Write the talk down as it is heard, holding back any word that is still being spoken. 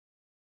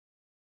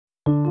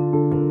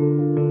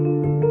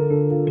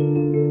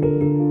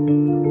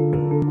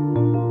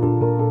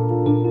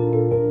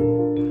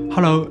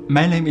Hello,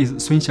 my name is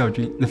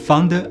Xiaojun, the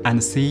founder and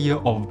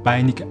CEO of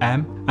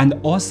BionicM, and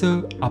also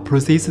a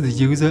prosthesis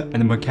user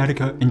and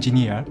mechanical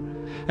engineer.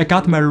 I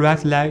got my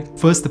right leg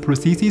first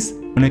prosthesis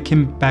when I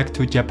came back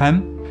to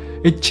Japan.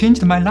 It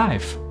changed my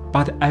life,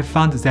 but I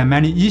found there are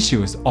many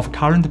issues of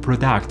current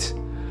product.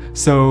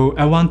 So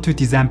I want to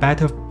design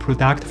better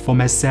product for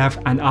myself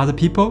and other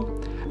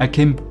people. I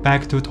came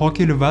back to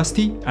Tokyo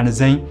University and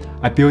then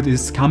I built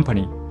this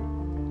company.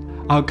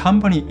 Our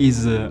company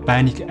is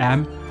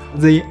BionicM.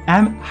 The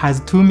M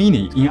has two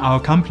meanings in our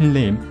company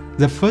name.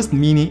 The first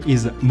meaning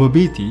is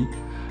mobility.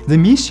 The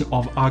mission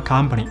of our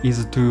company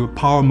is to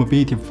power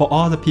mobility for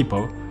all the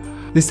people.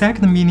 The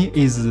second meaning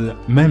is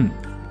men.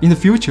 In the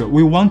future,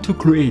 we want to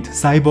create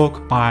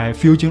cyborg by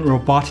fusing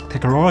robotic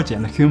technology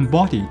and human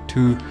body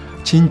to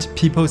change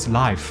people's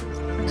life.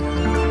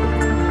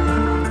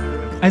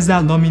 As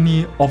a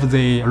nominee of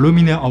the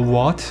Luminary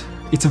Award,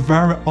 it's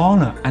very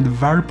honored and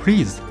very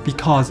pleased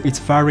because it's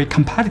very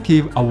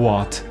competitive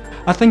award.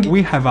 I think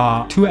we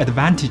have two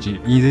advantages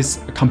in this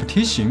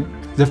competition.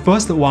 The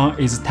first one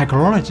is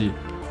technology.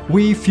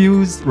 We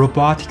fuse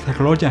robotic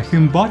technology and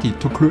human body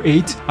to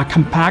create a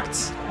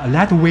compact,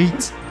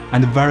 lightweight,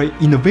 and very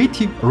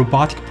innovative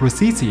robotic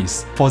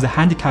prosthesis for the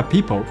handicapped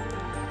people.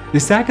 The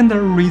second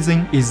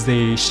reason is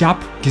the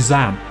sharp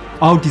design.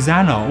 Our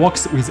designer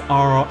works with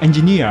our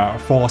engineer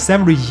for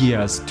several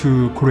years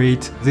to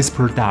create this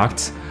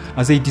product.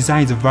 The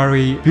design is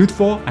very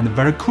beautiful and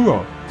very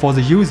cool for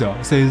the user,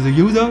 so the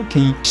user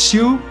can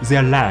show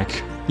their leg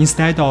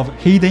instead of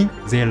hiding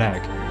their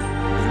leg.